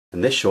In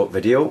this short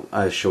video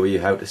I'll show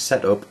you how to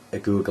set up a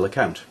Google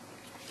account.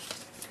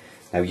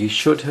 Now you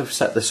should have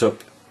set this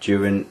up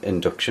during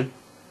induction.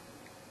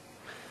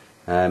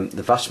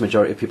 The vast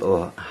majority of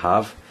people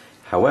have.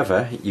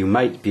 However, you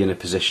might be in a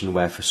position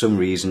where for some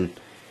reason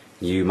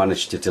you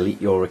manage to delete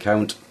your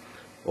account,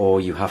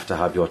 or you have to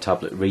have your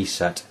tablet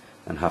reset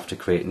and have to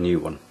create a new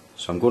one.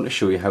 So I'm going to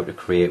show you how to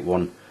create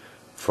one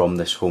from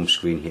this home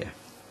screen here.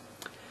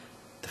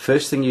 The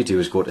first thing you do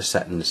is go to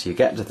settings. You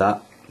get to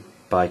that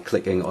by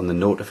clicking on the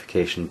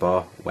notification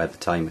bar where the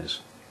time is.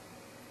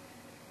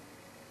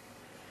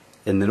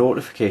 In the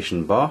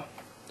notification bar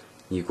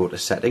you go to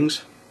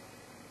settings,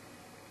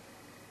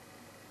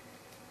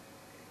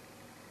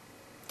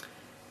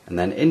 and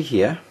then in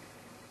here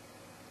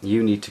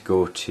you need to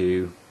go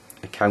to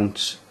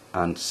accounts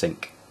and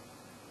sync.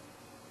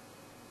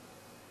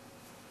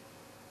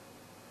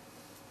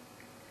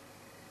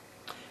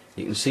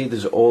 You can see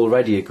there's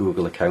already a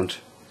Google account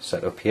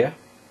set up here.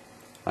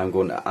 I'm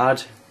going to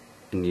add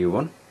a new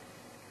one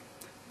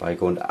by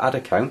going to add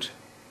account,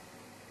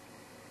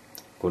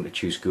 going to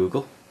choose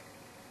Google,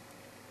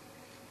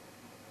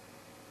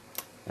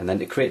 and then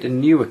to create a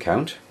new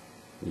account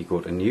you go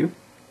to new.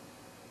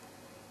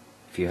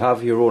 If you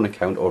have your own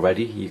account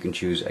already you can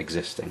choose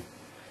existing,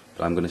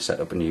 but I'm going to set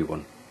up a new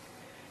one.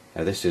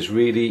 Now this is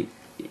really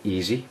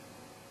easy.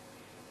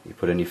 You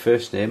put in your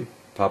first name,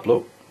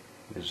 Pablo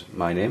is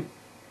my name,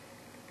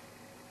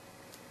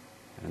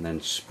 and then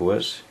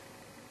Spoors,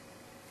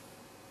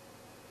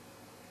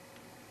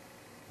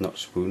 not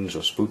spoons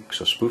or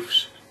spooks or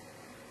spoofs.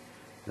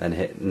 Then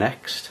hit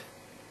next.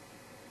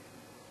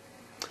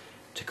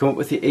 To come up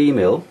with your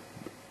email,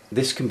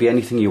 this can be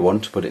anything you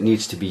want, but it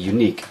needs to be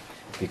unique,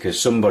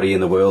 because somebody in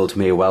the world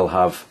may well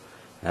have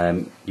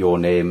your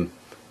name,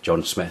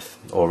 John Smith,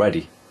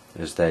 already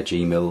as their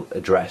Gmail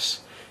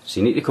address.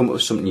 So you need to come up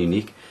with something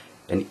unique.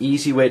 An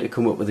easy way to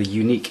come up with a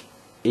unique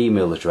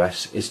email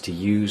address is to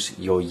use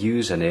your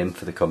username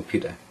for the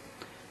computer.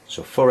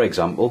 So for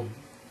example,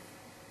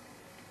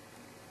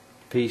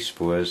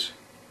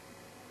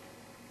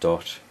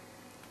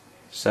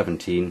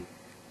 pSpoors.17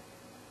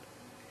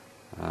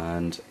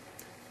 and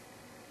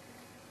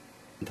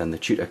then the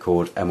tutor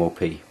code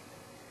MOP. It's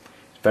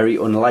very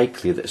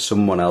unlikely that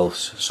someone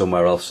else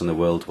somewhere else in the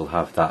world will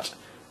have that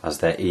as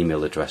their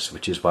email address,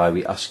 which is why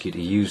we ask you to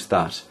use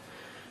that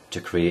to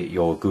create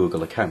your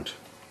Google account.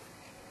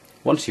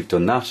 Once you've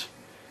done that,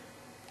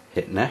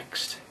 hit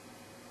next.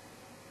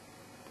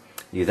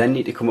 You then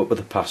need to come up with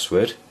a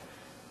password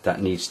that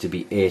needs to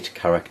be 8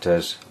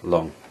 characters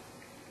long.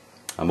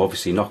 I'm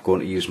obviously not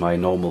going to use my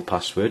normal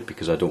password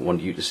because I don't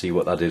want you to see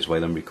what that is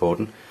while I'm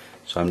recording.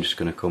 So I'm just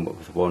going to come up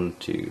with 1,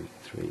 2,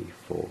 3,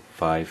 4,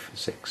 5,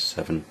 6,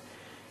 7,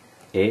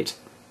 8.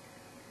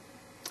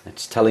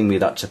 It's telling me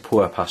that's a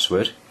poor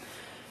password.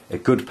 A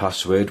good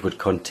password would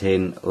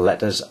contain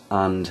letters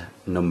and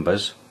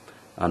numbers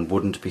and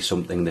wouldn't be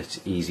something that's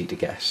easy to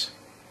guess.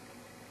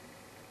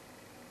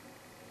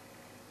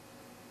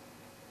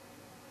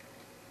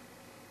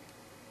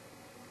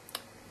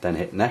 Then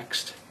hit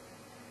next.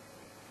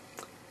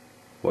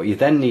 What you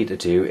then need to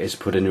do is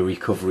put in a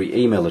recovery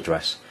email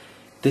address.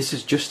 This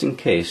is just in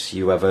case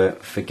you ever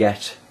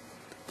forget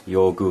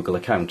your Google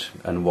account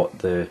and what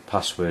the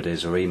password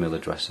is or email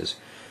address is.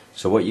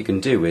 So what you can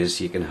do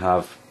is you can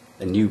have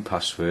a new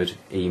password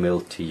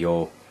emailed to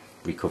your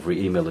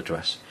recovery email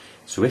address.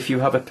 So if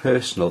you have a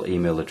personal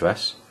email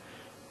address,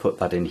 put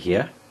that in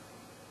here.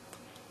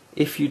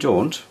 If you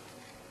don't,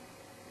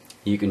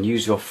 you can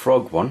use your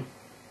frog one,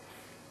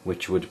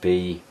 which would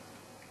be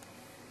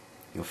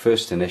your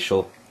first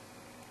initial,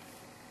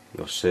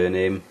 your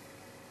surname,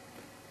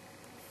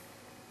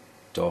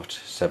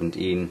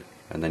 .17,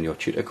 and then your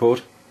tutor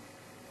code,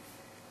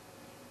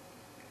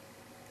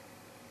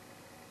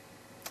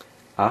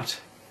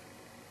 at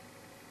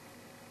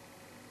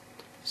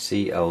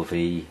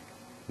clvmail.co.uk.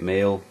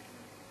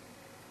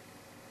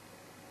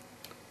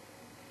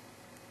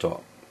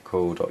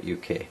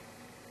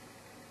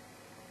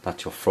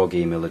 That's your frog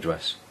email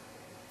address.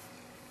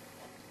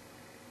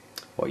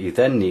 What you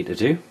then need to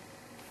do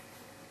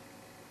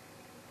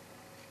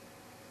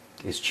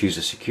is choose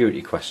a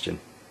security question.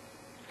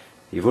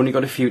 You've only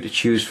got a few to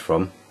choose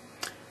from,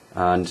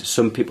 and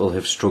some people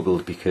have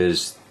struggled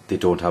because they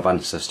don't have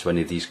answers to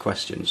any of these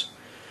questions.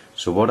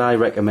 So what I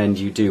recommend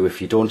you do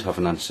if you don't have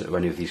an answer to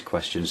any of these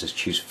questions is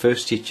choose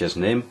first teacher's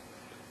name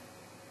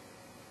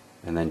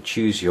and then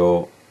choose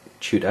your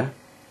tutor.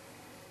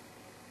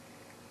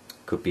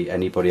 Could be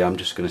anybody. I'm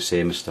just going to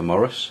say Mr.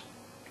 Morris.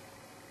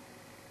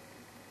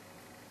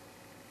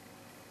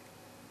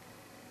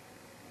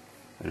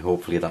 And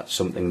hopefully that's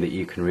something that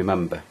you can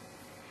remember.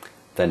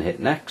 Then hit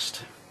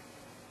next.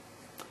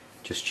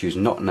 Just choose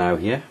not now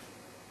here.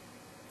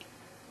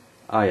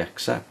 I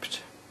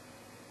accept,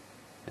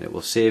 and it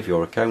will save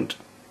your account.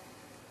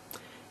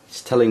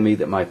 It's telling me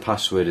that my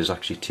password is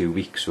actually too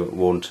weak, so it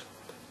won't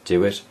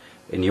do it.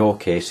 In your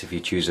case, if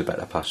you choose a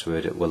better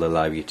password, it will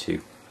allow you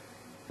to,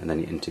 and then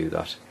you can do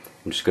that.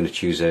 I'm just going to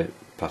choose a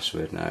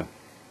password now.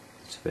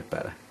 It's a bit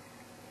better.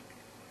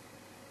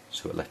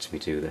 So it lets me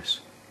do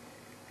this.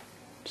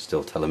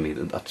 Still telling me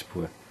that that's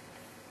poor.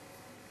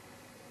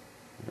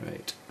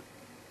 Right.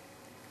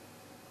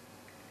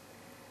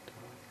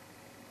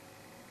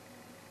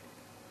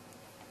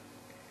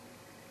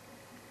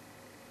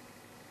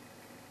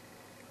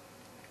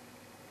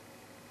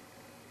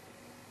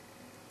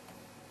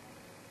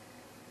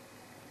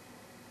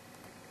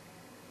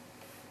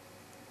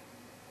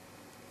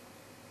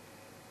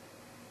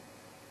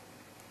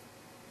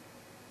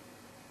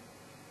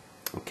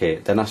 Okay,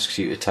 it then asks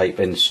you to type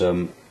in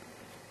some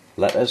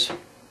letters.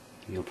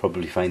 You'll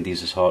probably find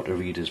these as hard to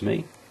read as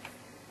me.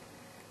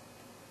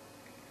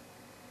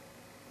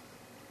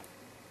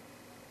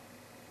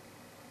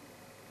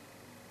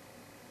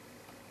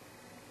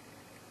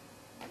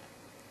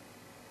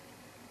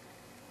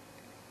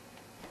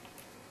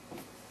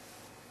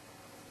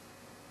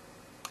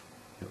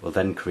 It will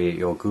then create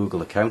your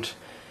Google account.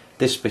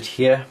 This bit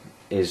here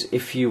is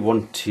if you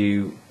want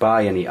to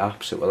buy any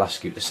apps, it will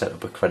ask you to set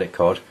up a credit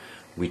card.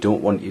 We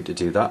don't want you to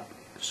do that,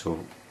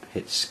 so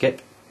hit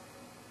skip,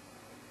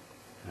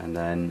 and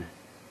then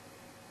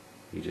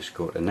you just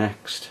go to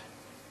next,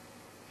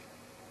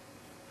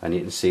 and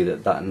you can see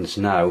that that is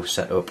now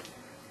set up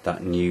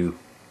that new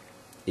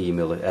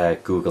email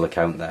Google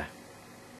account there.